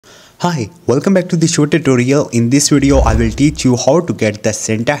Hi, welcome back to the show tutorial. In this video, I will teach you how to get the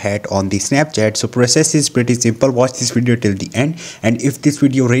Santa hat on the Snapchat. So process is pretty simple. Watch this video till the end. And if this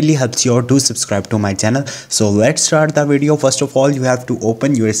video really helps you out, do subscribe to my channel. So let's start the video. First of all, you have to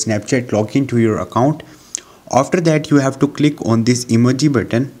open your Snapchat, log into your account. After that, you have to click on this emoji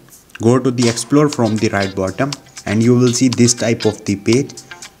button. Go to the explore from the right bottom and you will see this type of the page.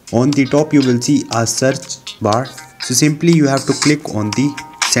 On the top, you will see a search bar. So simply you have to click on the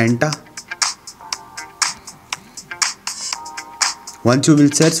Santa. Once you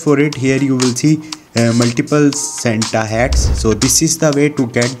will search for it, here you will see multiple Santa hats. So this is the way to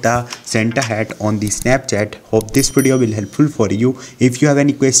get the Santa hat on the Snapchat. Hope this video will helpful for you. If you have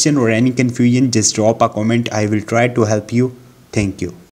any question or any confusion, just drop a comment. I will try to help you. Thank you.